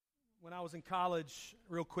When I was in college,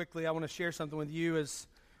 real quickly, I want to share something with you as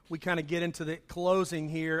we kind of get into the closing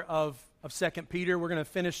here of 2 Peter. We're going to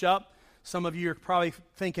finish up. Some of you are probably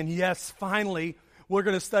thinking, yes, finally, we're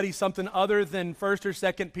going to study something other than 1st or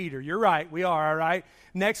 2nd Peter. You're right, we are, all right?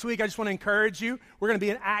 Next week, I just want to encourage you. We're going to be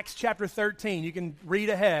in Acts chapter 13. You can read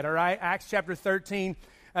ahead, all right? Acts chapter 13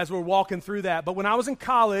 as we're walking through that. But when I was in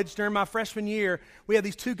college, during my freshman year, we had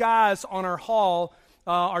these two guys on our hall,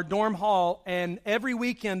 our dorm hall, and every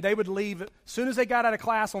weekend they would leave as soon as they got out of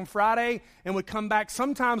class on Friday and would come back,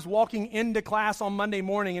 sometimes walking into class on Monday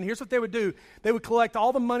morning. And here's what they would do. They would collect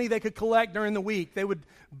all the money they could collect during the week. They would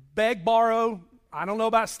beg, borrow, I don't know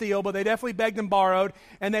about steal, but they definitely begged and borrowed,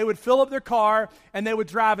 and they would fill up their car, and they would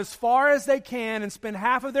drive as far as they can and spend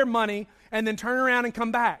half of their money and then turn around and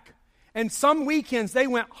come back. And some weekends, they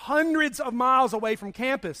went hundreds of miles away from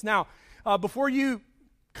campus. Now, before you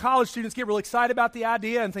college students get really excited about the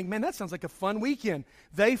idea and think, man, that sounds like a fun weekend,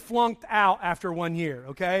 they flunked out after 1 year,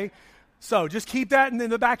 okay? So just keep that in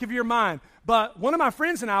the back of your mind. But one of my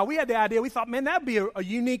friends and I, we had the idea, we thought, man, that'd be a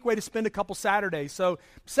unique way to spend a couple Saturdays. So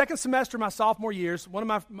second semester of my sophomore year, one of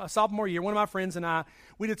my friends and I,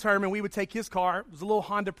 we determined we would take his car. It was a little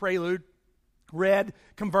Honda Prelude, red,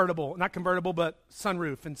 convertible, not convertible, but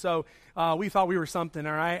sunroof. And so we thought we were something,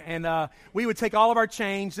 all right? And we would take all of our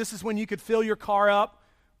change. This is when you could fill your car up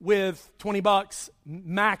with $20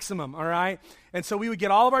 maximum, all right? And so we would get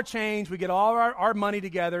all of our change, we get all of our money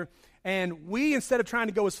together, and we, instead of trying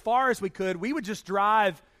to go as far as we could, we would just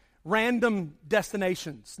drive random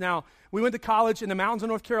destinations. Now, we went to college in the mountains of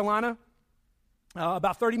North Carolina,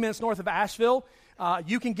 about 30 minutes north of Asheville.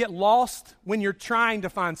 You can get lost when you're trying to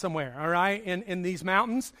find somewhere, all right, in these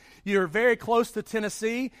mountains. You're very close to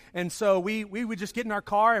Tennessee, and so we would just get in our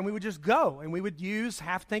car and we would just go, and we would use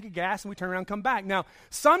half a tank of gas, and we'd turn around and come back. Now,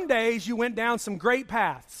 some days you went down some great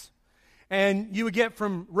paths, and you would get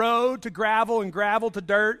from road to gravel and gravel to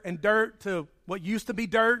dirt and dirt to what used to be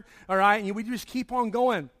dirt, all right, and we just keep on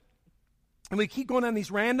going. And we keep going on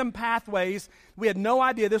these random pathways. We had no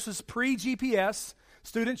idea. This was pre-GPS.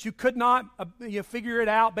 Students, you could not figure it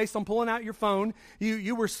out based on pulling out your phone.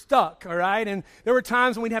 You were stuck, all right? And there were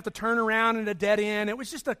times when we'd have to turn around at a dead end. It was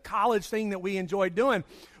just a college thing that we enjoyed doing.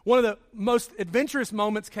 One of the most adventurous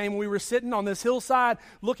moments came when we were sitting on this hillside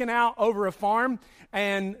looking out over a farm,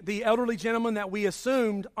 and the elderly gentleman that we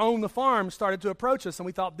assumed owned the farm started to approach us, and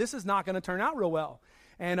we thought, this is not going to turn out real well.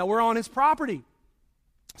 And we're on his property.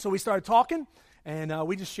 So we started talking, and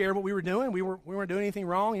we just shared what we were doing. We weren't doing anything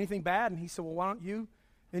wrong, anything bad. And he said, well, why don't you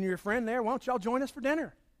and your friend there, why don't y'all join us for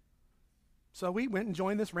dinner? So we went and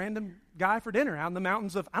joined this random guy for dinner out in the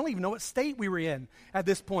mountains of, I don't even know what state we were in at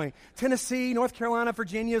this point. Tennessee, North Carolina,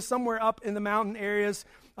 Virginia, somewhere up in the mountain areas.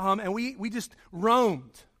 And we just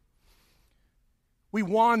roamed. We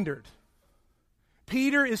wandered.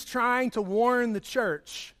 Peter is trying to warn the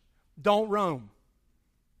church, don't roam.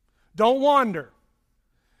 Don't wander.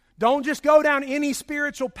 Don't just go down any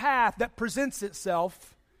spiritual path that presents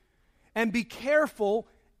itself, and be careful,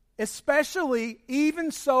 especially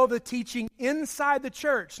even so the teaching inside the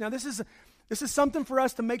church. Now this is something for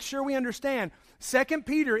us to make sure we understand. 2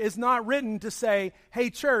 Peter is not written to say,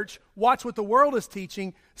 hey church, watch what the world is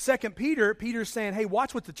teaching. 2 Peter's saying, hey,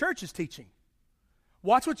 watch what the church is teaching.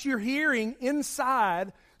 Watch what you're hearing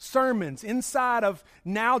inside sermons, inside of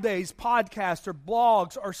nowadays podcasts or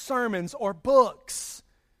blogs or sermons or books.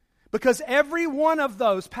 Because every one of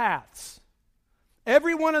those paths,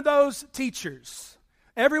 every one of those teachers,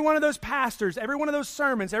 every one of those pastors, every one of those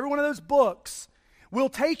sermons, every one of those books will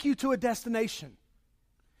take you to a destination.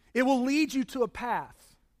 It will lead you to a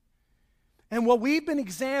path. And what we've been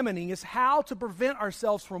examining is how to prevent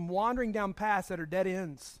ourselves from wandering down paths that are dead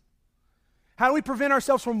ends. How do we prevent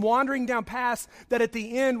ourselves from wandering down paths that at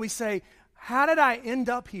the end we say, how did I end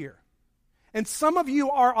up here? And some of you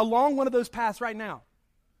are along one of those paths right now.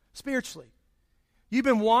 Spiritually. You've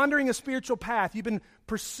been wandering a spiritual path. You've been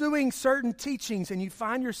pursuing certain teachings, and you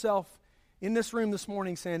find yourself in this room this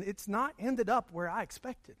morning saying, it's not ended up where I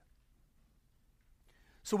expected.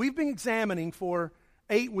 So we've been examining for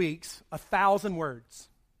 8 weeks 1,000 words.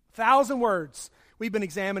 1,000 words we've been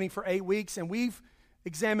examining for 8 weeks, and we've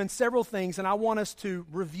examined several things, and I want us to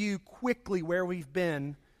review quickly where we've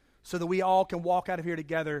been so that we all can walk out of here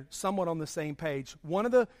together somewhat on the same page. One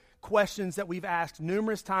of the questions that we've asked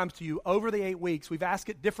numerous times to you over the 8 weeks, we've asked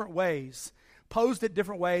it different ways, posed it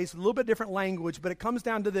different ways, a little bit different language, but it comes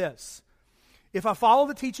down to this. If I follow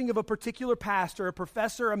the teaching of a particular pastor, a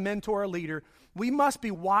professor, a mentor, a leader, we must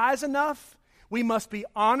be wise enough, we must be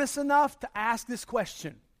honest enough to ask this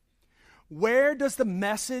question. Where does the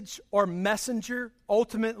message or messenger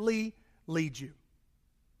ultimately lead you?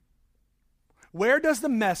 Where does the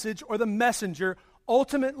message or the messenger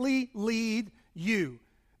ultimately lead you?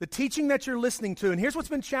 The teaching that you're listening to. And here's what's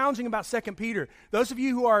been challenging about 2 Peter. Those of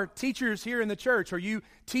you who are teachers here in the church or you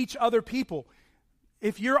teach other people,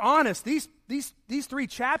 if you're honest, these 3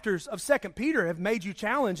 chapters of 2 Peter have made you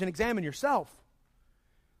challenge and examine yourself.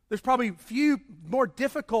 There's probably few more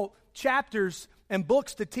difficult chapters and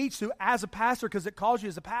books to teach to as a pastor, because it calls you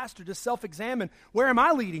as a pastor to self-examine. Where am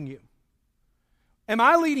I leading you? Am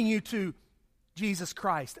I leading you to Jesus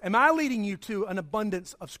Christ? Am I leading you to an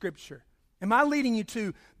abundance of Scripture? Am I leading you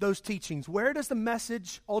to those teachings? Where does the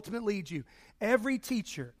message ultimately lead you? Every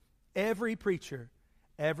teacher, every preacher,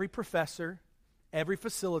 every professor, every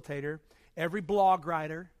facilitator, every blog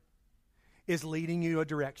writer is leading you a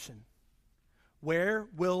direction. Where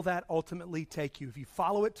will that ultimately take you? If you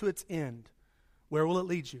follow it to its end, where will it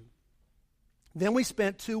lead you? Then we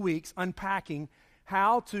spent 2 weeks unpacking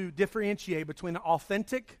how to differentiate between an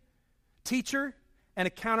authentic teacher and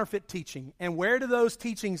a counterfeit teaching. And where do those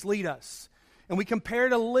teachings lead us? And we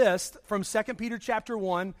compared a list from 2 Peter chapter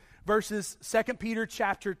 1 versus 2 Peter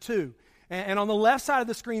chapter 2. And on the left side of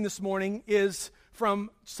the screen this morning is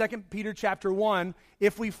from 2 Peter chapter 1.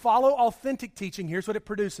 If we follow authentic teaching, here's what it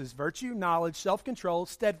produces: virtue, knowledge, self-control,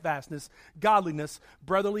 steadfastness, godliness,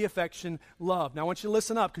 brotherly affection, love. Now I want you to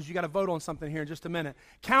listen up, because you got to vote on something here in just a minute.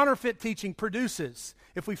 Counterfeit teaching produces,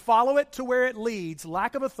 if we follow it to where it leads,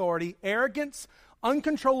 lack of authority, arrogance,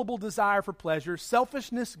 uncontrollable desire for pleasure,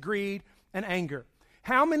 selfishness, greed, and anger.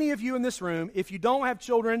 How many of you in this room, if you don't have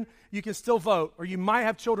children, you can still vote, or you might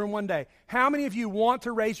have children one day. How many of you want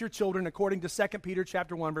to raise your children according to 2 Peter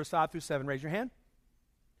chapter 1, verse 5 through 7? Raise your hand.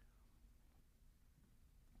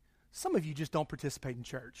 Some of you just don't participate in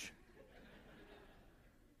church.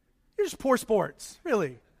 You're just poor sports,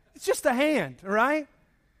 really. It's just a hand, all right?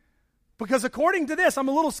 Because according to this, I'm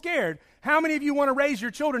a little scared. How many of you want to raise your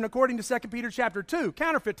children according to 2 Peter chapter 2?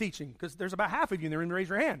 Counterfeit teaching, because there's about half of you in the room to raise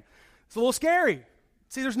your hand. It's a little scary.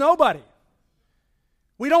 See, there's nobody.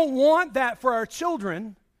 We don't want that for our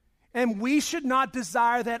children, and we should not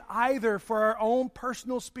desire that either for our own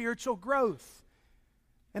personal spiritual growth.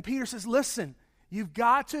 And Peter says, listen, you've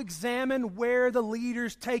got to examine where the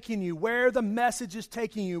leader's taking you, where the message is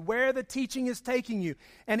taking you, where the teaching is taking you.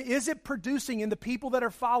 And is it producing in the people that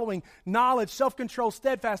are following knowledge, self-control,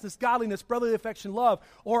 steadfastness, godliness, brotherly affection, love?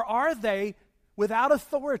 Or are they without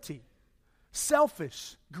authority,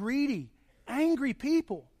 selfish, greedy, angry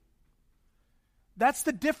people? That's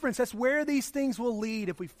the difference. That's where these things will lead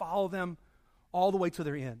if we follow them all the way to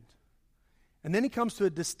their end. And then he comes to a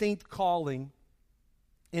distinct calling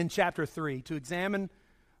in chapter 3 to examine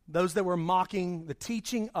those that were mocking the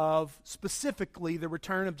teaching of specifically the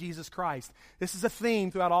return of Jesus Christ. This is a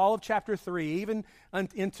theme throughout all of chapter 3, even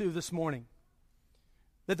into this morning.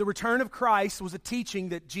 That the return of Christ was a teaching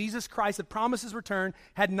that Jesus Christ had promised his return,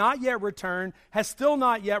 had not yet returned, has still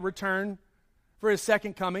not yet returned for his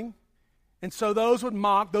second coming. And so those would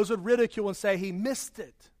mock, those would ridicule and say he missed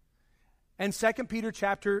it. And 2 Peter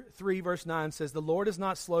chapter 3 verse 9 says, the Lord is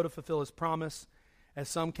not slow to fulfill his promise, as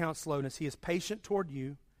some count slowness. He is patient toward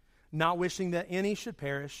you, not wishing that any should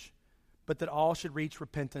perish, but that all should reach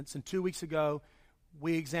repentance. And 2 weeks ago,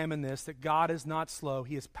 we examined this, that God is not slow.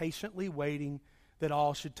 He is patiently waiting that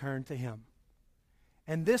all should turn to him.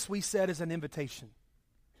 And this, we said, is an invitation.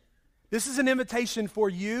 This is an invitation for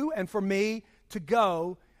you and for me to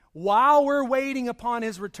go while we're waiting upon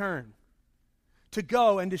his return, to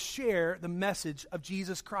go and to share the message of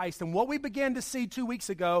Jesus Christ. And what we began to see 2 weeks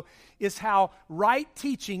ago is how right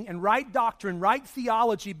teaching and right doctrine, right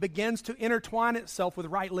theology begins to intertwine itself with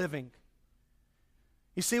right living.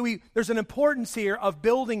 You see, there's an importance here of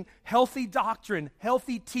building healthy doctrine,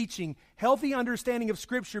 healthy teaching, healthy understanding of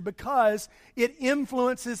Scripture, because it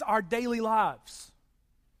influences our daily lives.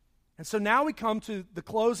 And so now we come to the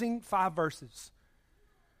closing 5 verses.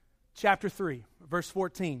 Chapter 3, verse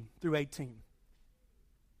 14 through 18.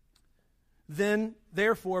 Then,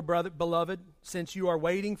 therefore, beloved, since you are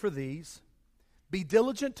waiting for these, be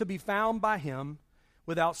diligent to be found by him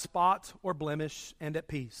without spot or blemish and at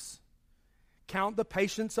peace. Count the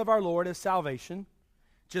patience of our Lord as salvation,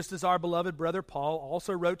 just as our beloved brother Paul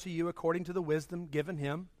also wrote to you according to the wisdom given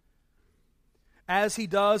him, as he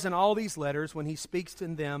does in all these letters when he speaks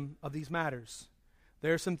in them of these matters.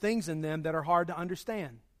 There are some things in them that are hard to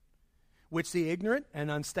understand, which the ignorant and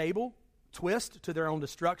unstable twist to their own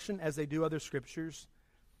destruction, as they do other scriptures.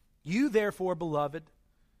 You therefore, beloved,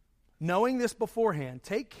 knowing this beforehand,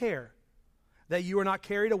 take care that you are not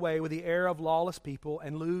carried away with the error of lawless people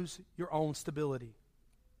and lose your own stability.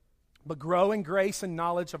 But grow in grace and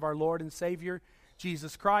knowledge of our Lord and Savior,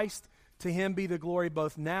 Jesus Christ. To him be the glory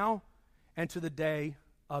both now and to the day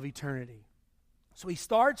of eternity. So he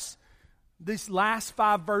starts these last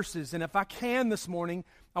 5 verses, and if I can this morning,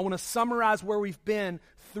 I want to summarize where we've been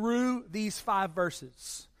through these 5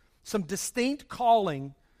 verses. Some distinct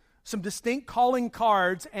calling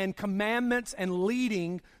cards and commandments and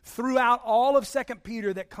leading throughout all of 2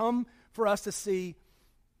 Peter that come for us to see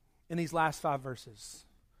in these last 5 verses.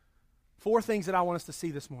 4 things that I want us to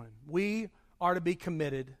see this morning. We are to be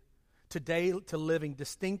committed today to living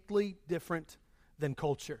distinctly different than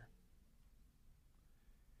culture.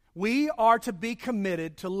 We are to be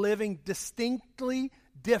committed to living distinctly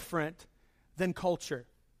different than culture.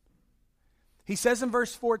 He says in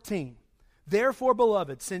verse 14, "Therefore,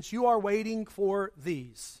 beloved, since you are waiting for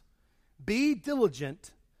these, be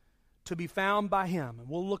diligent to be found by him." And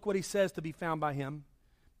we'll look what he says to be found by him,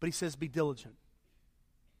 but he says be diligent.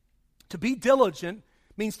 To be diligent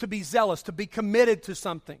means to be zealous, to be committed to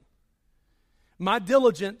something. My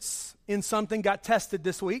diligence in something got tested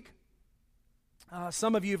this week.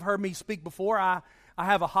 Some of you have heard me speak before. I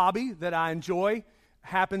have a hobby that I enjoy.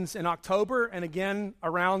 Happens in October and again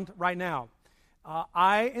around right now.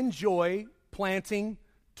 I enjoy planting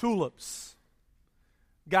tulips.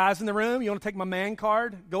 Guys in the room, you want to take my man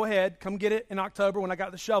card? Go ahead. Come get it in October when I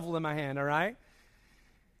got the shovel in my hand, all right?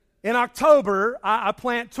 In October, I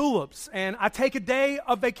plant tulips, and I take a day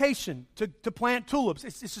of vacation to plant tulips.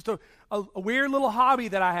 It's just a weird little hobby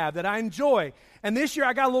that I have that I enjoy. And this year,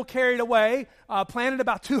 I got a little carried away, planted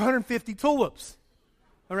about 250 tulips,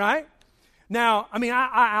 all right? Now, I mean,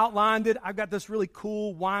 I outlined it. I've got this really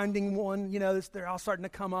cool winding one, they're all starting to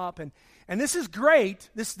come up. And this is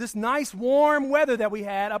great. This nice warm weather that we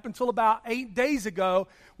had up until about 8 days ago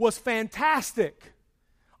was fantastic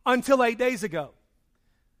until 8 days ago.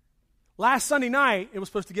 Last Sunday night, it was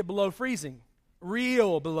supposed to get below freezing,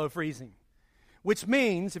 real below freezing, which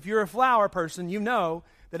means if you're a flower person, you know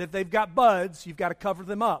that if they've got buds, you've got to cover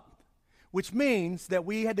them up, which means that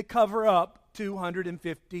we had to cover up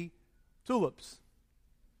 250 tulips.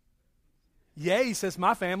 Yay, says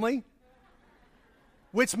my family.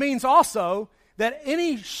 Which means also that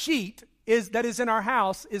any sheet that is in our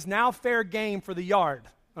house is now fair game for the yard,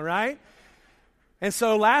 all right? And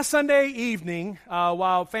so last Sunday evening,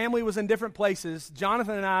 while family was in different places,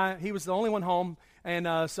 Jonathan and I, he was the only one home,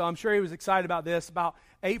 and so I'm sure he was excited about this. About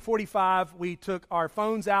 8:45, we took our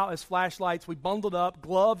phones out as flashlights. We bundled up,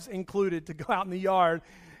 gloves included, to go out in the yard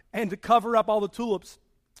and to cover up all the tulips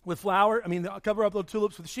with cover up the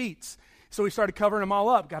tulips with sheets. So we started covering them all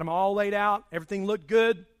up, got them all laid out. Everything looked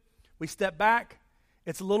good. We stepped back.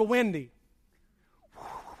 It's a little windy.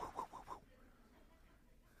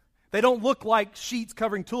 They don't look like sheets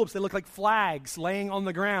covering tulips. They look like flags laying on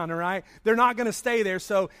the ground, all right? They're not going to stay there.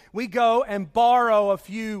 So we go and borrow a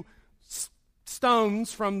few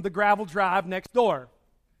stones from the gravel drive next door.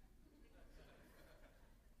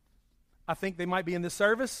 I think they might be in this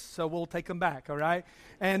service, so we'll take them back, all right?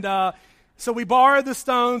 And so we borrowed the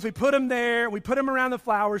stones. We put them there. We put them around the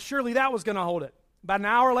flowers. Surely that was going to hold it. About an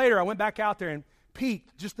hour later, I went back out there and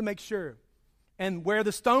peeked just to make sure. And where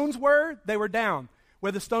the stones were, they were down.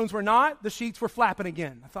 Where the stones were not, the sheets were flapping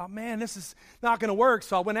again. I thought, man, this is not going to work.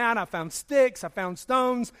 So I went out, I found sticks, I found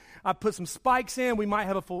stones, I put some spikes in. We might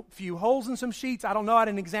have a few holes in some sheets. I don't know. I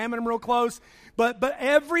didn't examine them real close. But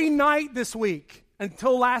every night this week,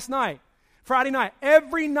 until last night, Friday night,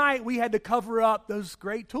 every night we had to cover up those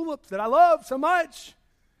great tulips that I love so much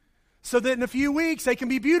so that in a few weeks they can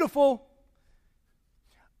be beautiful.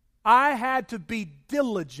 I had to be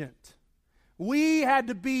diligent. We had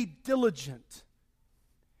to be diligent.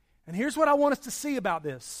 And here's what I want us to see about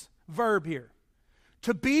this verb here.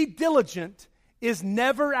 To be diligent is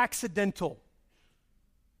never accidental.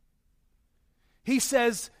 He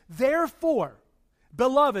says, therefore,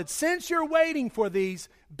 beloved, since you're waiting for these,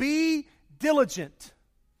 be diligent.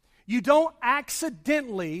 You don't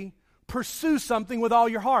accidentally pursue something with all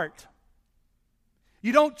your heart.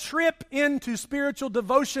 You don't trip into spiritual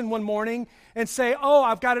devotion one morning and say, oh,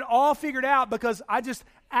 I've got it all figured out because I just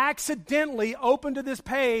accidentally opened to this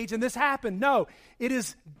page and this happened. No, it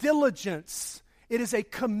is diligence. It is a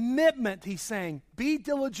commitment, he's saying. Be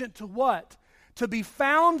diligent to what? To be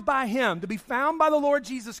found by him, to be found by the Lord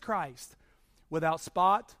Jesus Christ without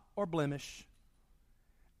spot or blemish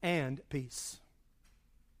and peace.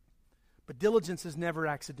 But diligence is never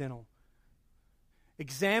accidental.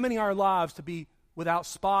 Examining our lives to be without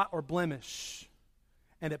spot or blemish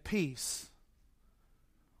and at peace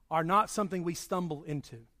are not something we stumble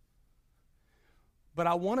into. But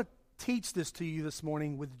I want to teach this to you this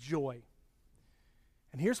morning with joy.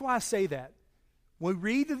 And here's why I say that. When we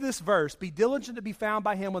read this verse, be diligent to be found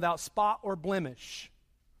by him without spot or blemish,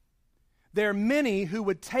 there are many who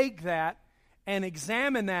would take that and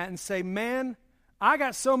examine that and say, man, I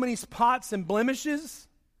got so many spots and blemishes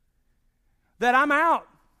that I'm out.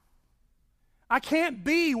 I can't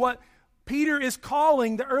be what Peter is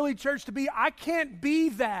calling the early church to be. I can't be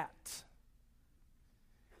that.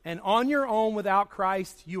 And on your own without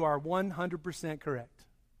Christ, you are 100% correct.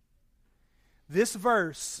 This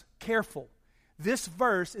verse, careful, this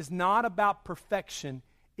verse is not about perfection.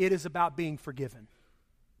 It is about being forgiven.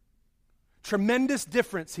 Tremendous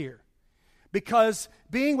difference here. Because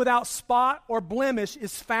being without spot or blemish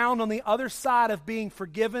is found on the other side of being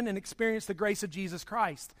forgiven and experience the grace of Jesus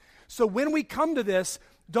Christ. So when we come to this,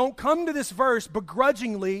 don't come to this verse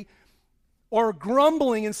begrudgingly or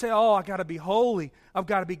grumbling and say, oh, I got to be holy. I've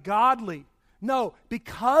got to be godly. No,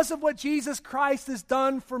 because of what Jesus Christ has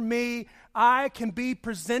done for me, I can be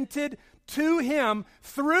presented to Him,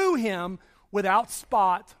 through Him, without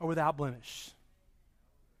spot or without blemish.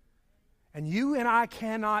 And you and I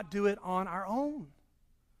cannot do it on our own.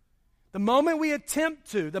 The moment we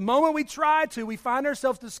attempt to, the moment we try to, we find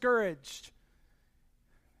ourselves discouraged.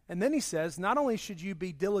 And then he says, not only should you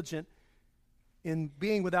be diligent in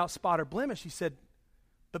being without spot or blemish, he said,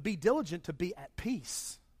 but be diligent to be at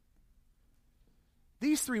peace.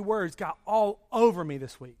 These three words got all over me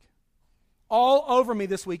this week. All over me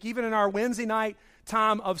this week, even in our Wednesday night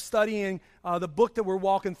time of studying the book that we're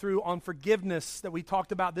walking through on forgiveness that we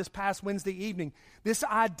talked about this past Wednesday evening. This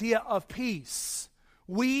idea of peace.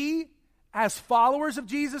 We, as followers of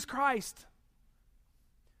Jesus Christ,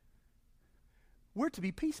 we're to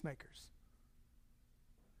be peacemakers.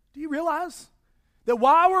 Do you realize that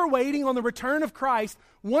while we're waiting on the return of Christ,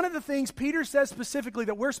 one of the things Peter says specifically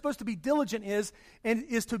that we're supposed to be diligent is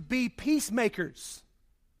to be peacemakers.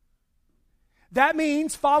 That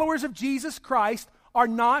means followers of Jesus Christ are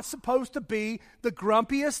not supposed to be the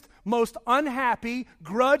grumpiest, most unhappy,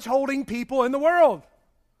 grudge-holding people in the world.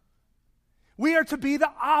 We are to be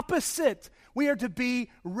the opposite. We are to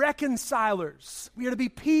be reconcilers. We are to be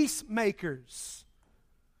peacemakers.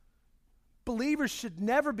 Believers should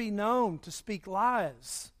never be known to speak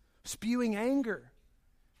lies, spewing anger.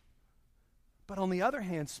 But on the other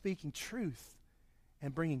hand, speaking truth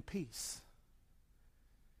and bringing peace.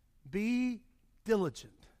 Be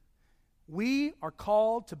diligent. We are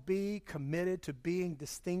called to be committed to being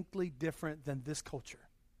distinctly different than this culture.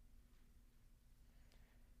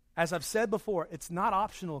 As I've said before, it's not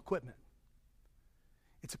optional equipment.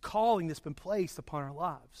 It's a calling that's been placed upon our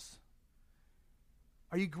lives.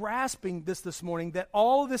 Are you grasping this morning, that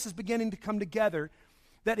all of this is beginning to come together,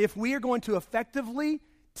 that if we are going to effectively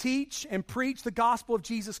teach and preach the gospel of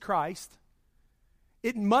Jesus Christ,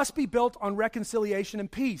 it must be built on reconciliation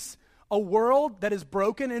and peace. A world that is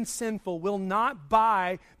broken and sinful will not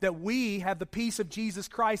buy that we have the peace of Jesus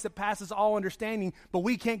Christ that passes all understanding, but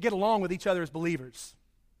we can't get along with each other as believers.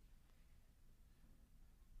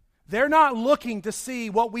 They're not looking to see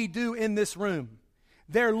what we do in this room.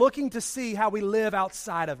 They're looking to see how we live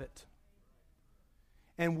outside of it.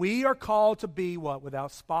 And we are called to be what?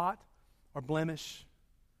 Without spot or blemish,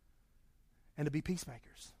 and to be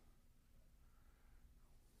peacemakers.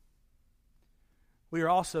 We are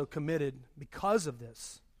also committed, because of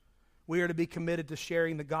this, we are to be committed to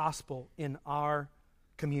sharing the gospel in our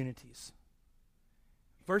communities.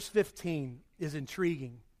 Verse 15 is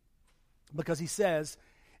intriguing because he says,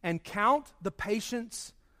 and count the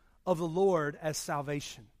patience of the Lord as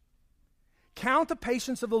salvation. Count the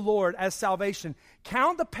patience of the Lord as salvation.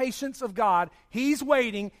 Count the patience of God. He's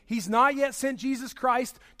waiting. He's not yet sent Jesus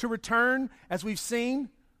Christ to return, as we've seen,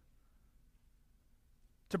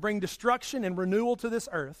 to bring destruction and renewal to this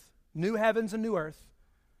earth, new heavens and new earth.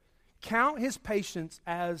 Count his patience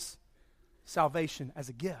as salvation, as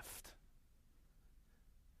a gift.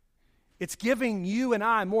 It's giving you and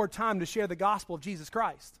I more time to share the gospel of Jesus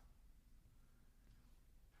Christ.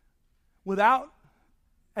 Without,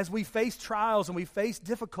 as we face trials and we face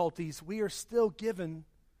difficulties, we are still given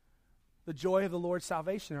the joy of the Lord's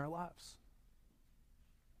salvation in our lives.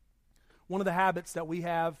 One of the habits that we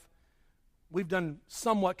have, we've done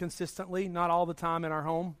somewhat consistently, not all the time in our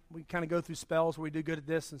home. We kind of go through spells where we do good at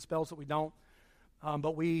this and spells that we don't.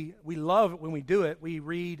 But we love it when we do it. We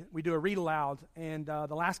do a read aloud. And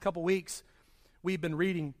the last couple weeks, we've been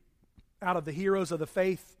reading out of the Heroes of the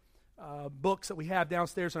Faith books that we have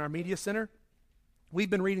downstairs in our media center. We've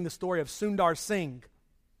been reading the story of Sundar Singh.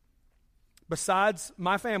 Besides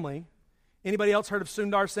my family, anybody else heard of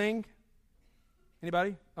Sundar Singh?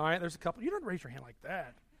 Anybody? All right, there's a couple. You don't raise your hand like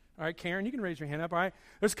that. All right, Karen, you can raise your hand up, all right?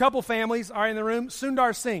 There's a couple families, all right, in the room.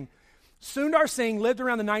 Sundar Singh. Sundar Singh lived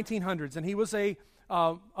around the 1900s, and he was a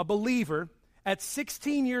believer. At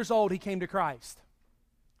 16 years old, he came to Christ.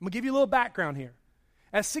 I'm going to give you a little background here.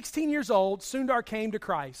 At 16 years old, Sundar came to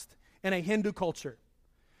Christ. in a Hindu culture.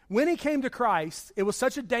 When he came to Christ, it was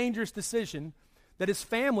such a dangerous decision that his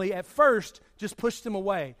family at first just pushed him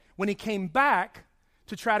away. When he came back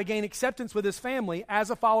to try to gain acceptance with his family as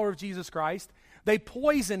a follower of Jesus Christ, they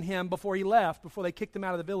poisoned him before he left, before they kicked him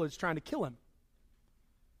out of the village trying to kill him.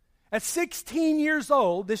 At 16 years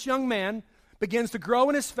old, this young man begins to grow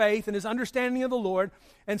in his faith and his understanding of the Lord,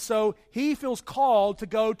 and so he feels called to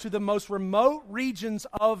go to the most remote regions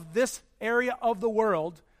of this area of the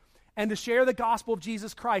world and to share the gospel of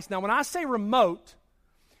Jesus Christ. Now, when I say remote,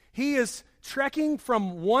 he is trekking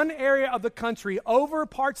from one area of the country over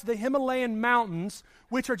parts of the Himalayan mountains,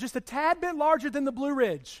 which are just a tad bit larger than the Blue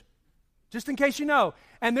Ridge, just in case you know,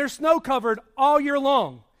 and they're snow-covered all year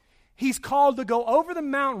long. He's called to go over the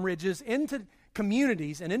mountain ridges into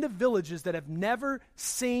communities and into villages that have never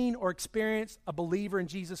seen or experienced a believer in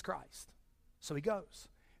Jesus Christ. So he goes.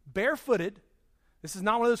 Barefooted. This is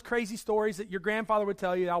not one of those crazy stories that your grandfather would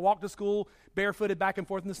tell you. I walked to school barefooted back and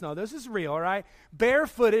forth in the snow. This is real, all right?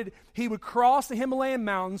 Barefooted, he would cross the Himalayan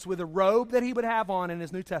mountains with a robe that he would have on in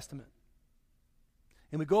his New Testament.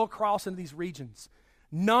 And would go across into these regions.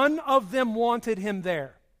 None of them wanted him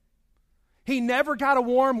there. He never got a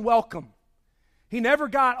warm welcome. He never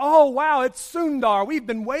got, oh, wow, it's Sundar. We've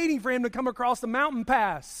been waiting for him to come across the mountain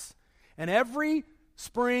pass. And every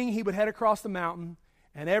spring, he would head across the mountain.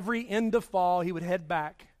 And every end of fall, he would head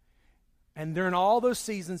back. And during all those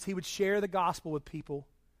seasons, he would share the gospel with people.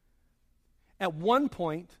 At one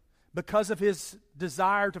point, because of his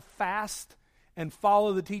desire to fast and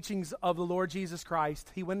follow the teachings of the Lord Jesus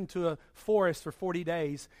Christ, he went into a forest for 40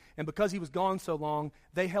 days. And because he was gone so long,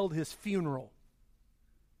 they held his funeral.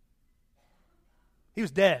 He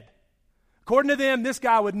was dead. According to them, this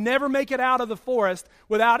guy would never make it out of the forest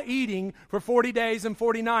without eating for 40 days and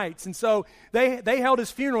 40 nights. And so they held his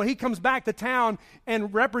funeral. He comes back to town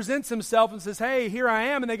and represents himself and says, hey, here I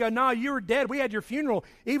am. And they go, no, you were dead. We had your funeral.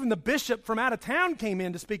 Even the bishop from out of town came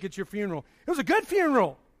in to speak at your funeral. It was a good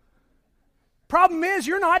funeral. Problem is,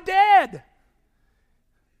 you're not dead.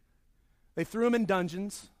 They threw him in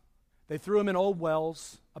dungeons. They threw him in old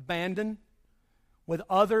wells, abandoned, with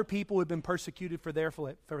other people who had been persecuted for their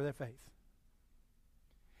faith.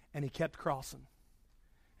 And he kept crossing.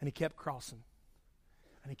 And he kept crossing.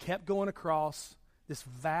 And he kept going across this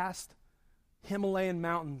vast Himalayan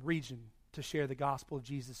mountain region to share the gospel of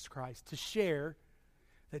Jesus Christ, to share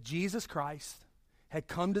that Jesus Christ had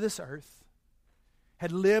come to this earth,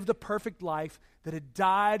 had lived a perfect life, that had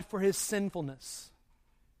died for his sinfulness,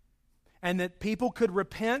 and that people could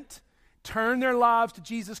repent, turn their lives to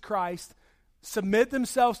Jesus Christ, submit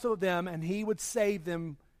themselves to them, and he would save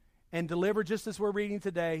them and deliver, just as we're reading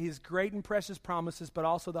today, his great and precious promises, but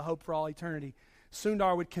also the hope for all eternity.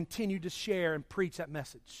 Sundar would continue to share and preach that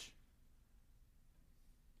message,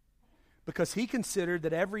 because he considered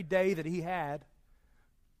that every day that he had,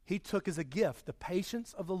 he took as a gift. The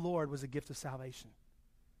patience of the Lord was a gift of salvation.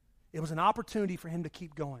 It was an opportunity for him to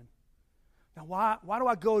keep going. Now, why do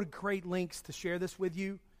I go to great lengths to share this with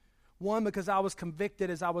you? One, because I was convicted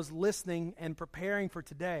as I was listening and preparing for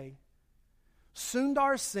today.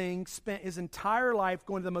 Sundar Singh spent his entire life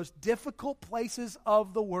going to the most difficult places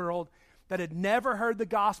of the world that had never heard the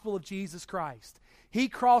gospel of Jesus Christ. He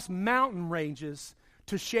crossed mountain ranges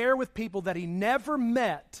to share with people that he never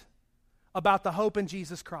met about the hope in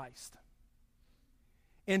Jesus Christ.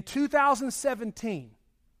 In 2017,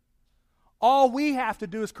 all we have to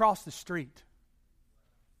do is cross the street.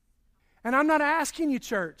 And I'm not asking you,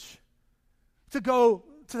 church, to go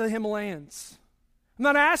to the Himalayas. I'm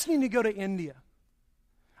not asking you to go to India.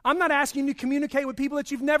 I'm not asking you to communicate with people that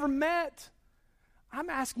you've never met. I'm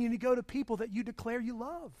asking you to go to people that you declare you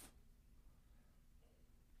love,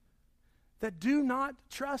 that do not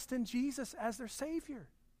trust in Jesus as their Savior,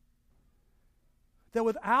 that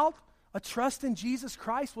without a trust in Jesus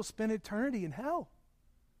Christ will spend eternity in hell.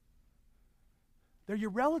 They're your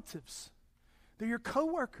relatives. They're your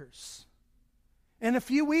coworkers. In a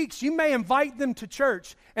few weeks, you may invite them to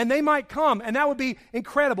church, and they might come, and that would be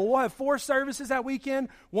incredible. We'll have 4 services that weekend,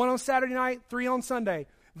 1 on Saturday night, 3 on Sunday.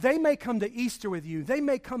 They may come to Easter with you. They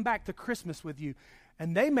may come back to Christmas with you,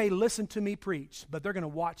 and they may listen to me preach, but they're going to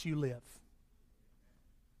watch you live.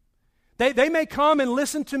 They may come and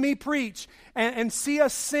listen to me preach and see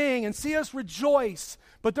us sing and see us rejoice,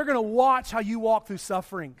 but they're going to watch how you walk through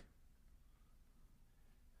suffering.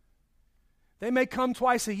 They may come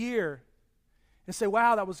twice a year and say,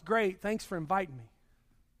 wow, that was great. Thanks for inviting me.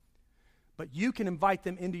 But you can invite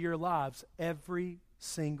them into your lives every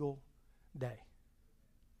single day.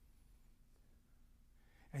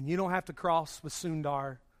 And you don't have to cross with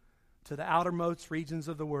Sundar to the outermost regions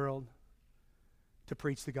of the world to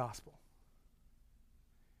preach the gospel.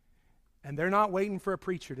 And they're not waiting for a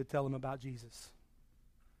preacher to tell them about Jesus.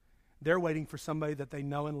 They're waiting for somebody that they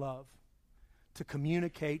know and love to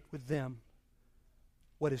communicate with them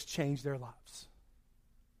what has changed their lives.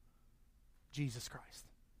 Jesus Christ.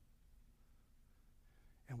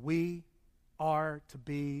 And we are to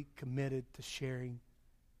be committed to sharing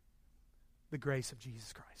the grace of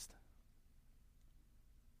Jesus Christ.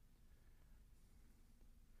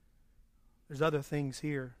 There's other things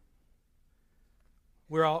here.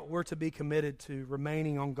 We're to be committed to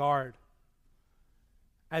remaining on guard.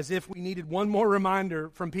 As if we needed one more reminder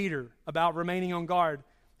from Peter about remaining on guard.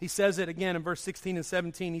 He says it again in verse 16 and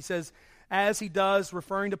 17. He says, as he does,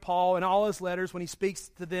 referring to Paul in all his letters, when he speaks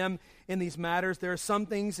to them in these matters, there are some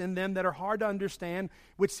things in them that are hard to understand,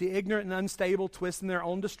 which the ignorant and unstable twist in their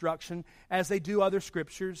own destruction, as they do other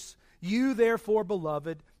scriptures. You, therefore,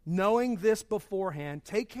 beloved, knowing this beforehand,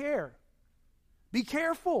 take care. Be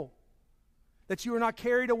careful that you are not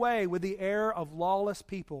carried away with the error of lawless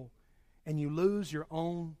people, and you lose your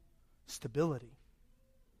own stability.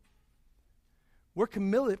 We're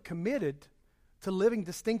committed to living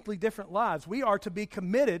distinctly different lives. We are to be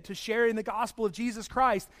committed to sharing the gospel of Jesus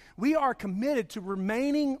Christ. We are committed to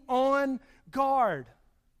remaining on guard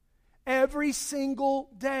every single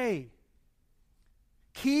day.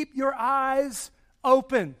 Keep your eyes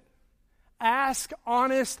open. Ask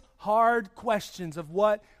honest, hard questions of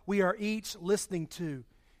what we are each listening to.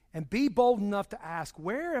 And be bold enough to ask,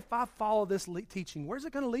 where, if I follow this teaching, where's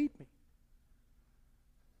it going to lead me?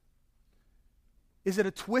 Is it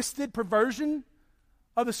a twisted perversion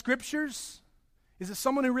of the Scriptures? Is it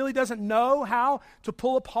someone who really doesn't know how to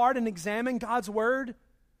pull apart and examine God's Word?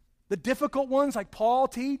 The difficult ones like Paul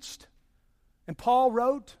taught, and Paul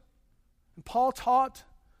wrote, and Paul taught.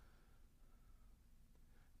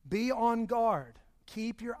 Be on guard.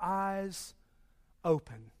 Keep your eyes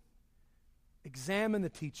open. Examine the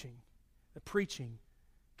teaching, the preaching,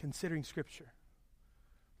 considering Scripture.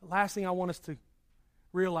 The last thing I want us to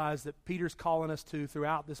realize that Peter's calling us to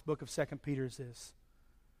throughout this book of 2 Peter is this.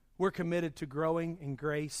 We're committed to growing in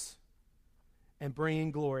grace and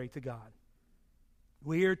bringing glory to God.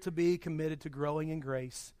 We are to be committed to growing in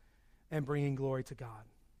grace and bringing glory to God.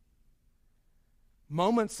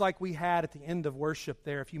 Moments like we had at the end of worship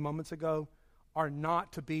there a few moments ago are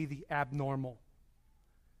not to be the abnormal.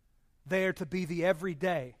 They are to be the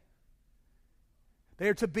everyday. They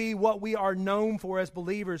are to be what we are known for as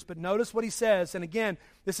believers. But notice what he says, and again,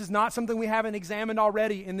 this is not something we haven't examined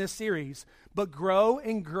already in this series, but grow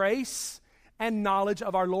in grace and knowledge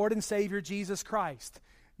of our Lord and Savior Jesus Christ.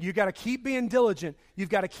 You've got to keep being diligent. You've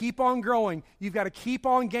got to keep on growing. You've got to keep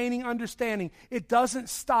on gaining understanding. It doesn't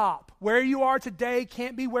stop. Where you are today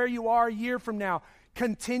can't be where you are a year from now.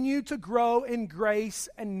 Continue to grow in grace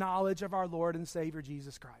and knowledge of our Lord and Savior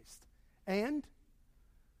Jesus Christ. And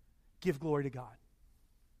give glory to God.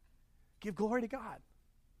 Give glory to God.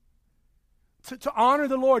 To honor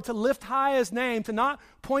the Lord, to lift high His name, to not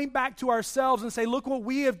point back to ourselves and say, look what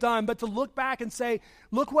we have done, but to look back and say,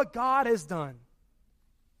 look what God has done.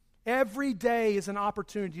 Every day is an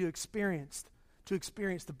opportunity to experience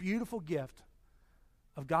the beautiful gift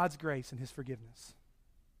of God's grace and His forgiveness.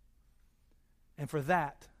 And for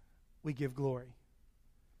that, we give glory.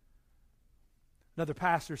 Another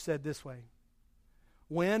pastor said this way,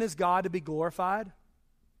 when is God to be glorified?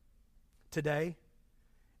 Today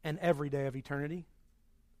and every day of eternity.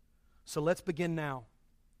 So let's begin now.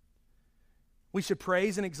 We should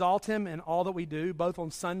praise and exalt Him in all that we do, both on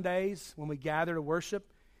Sundays when we gather to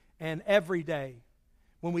worship and every day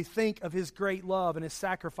when we think of His great love and His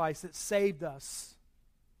sacrifice that saved us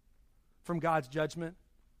from God's judgment.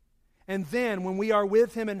 And then when we are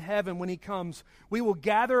with Him in heaven, when He comes, we will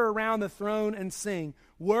gather around the throne and sing,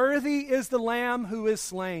 worthy is the Lamb who is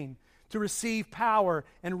slain to receive power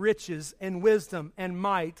and riches and wisdom and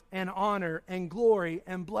might and honor and glory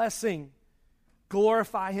and blessing.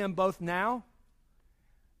 Glorify Him both now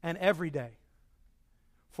and every day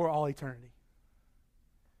for all eternity.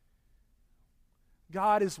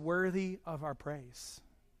 God is worthy of our praise.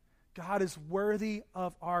 God is worthy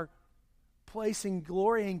of our placing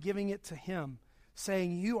glory and giving it to Him,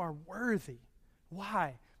 saying, you are worthy.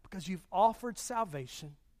 Why? Because you've offered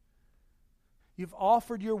salvation. You've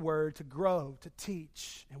offered your word to grow, to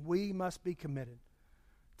teach, and we must be committed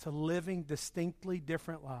to living distinctly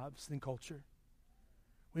different lives than culture.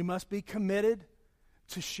 We must be committed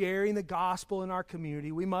to sharing the gospel in our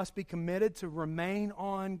community. We must be committed to remain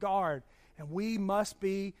on guard, and we must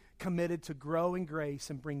be committed to grow in grace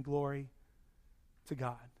and bring glory to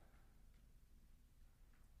God.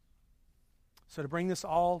 So to bring this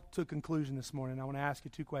all to a conclusion this morning, I want to ask you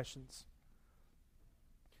two questions.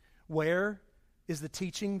 Where is the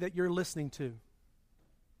teaching that you're listening to.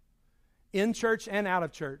 In church and out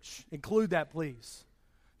of church. Include that, please.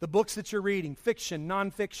 The books that you're reading, fiction,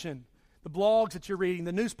 nonfiction, the blogs that you're reading,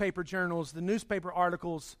 the newspaper journals, the newspaper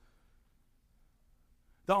articles,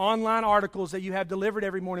 the online articles that you have delivered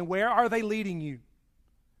every morning. Where are they leading you?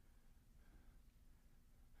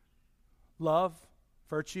 Love,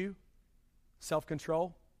 virtue,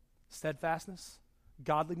 self-control, steadfastness,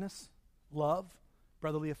 godliness, love,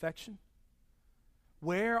 brotherly affection.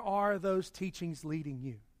 Where are those teachings leading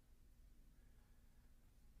you?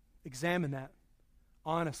 Examine that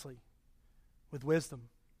honestly, with wisdom.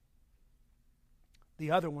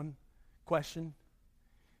 The other question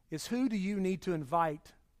is, who do you need to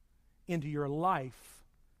invite into your life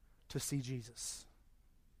to see Jesus?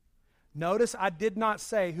 Notice I did not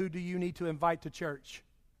say, who do you need to invite to church?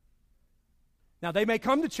 Now, they may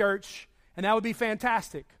come to church, and that would be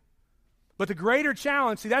fantastic. But the greater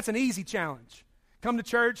challenge, see, that's an easy challenge. Come to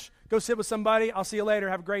church, go sit with somebody, I'll see you later,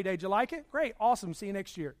 have a great day. Did you like it? Great, awesome, see you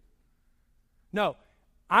next year. No,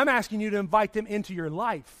 I'm asking you to invite them into your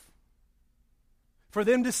life. For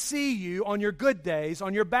them to see you on your good days,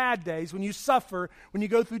 on your bad days, when you suffer, when you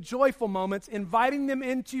go through joyful moments, inviting them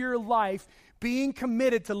into your life, being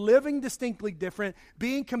committed to living distinctly different,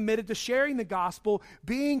 being committed to sharing the gospel,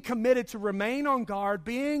 being committed to remain on guard,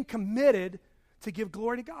 being committed to give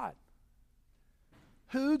glory to God.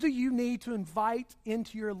 Who do you need to invite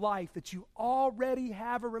into your life that you already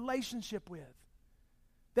have a relationship with?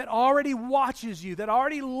 That already watches you, that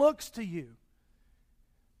already looks to you?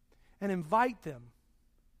 And invite them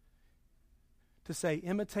to say,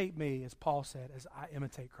 imitate me, as Paul said, as I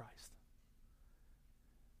imitate Christ.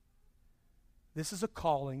 This is a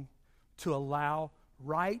calling to allow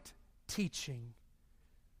right teaching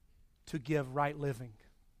to give right living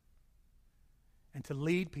and to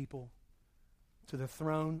lead people to the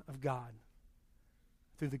throne of God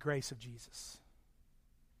through the grace of Jesus.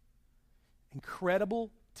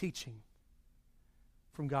 Incredible teaching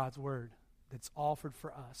from God's Word that's offered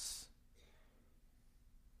for us.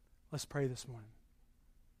 Let's pray this morning.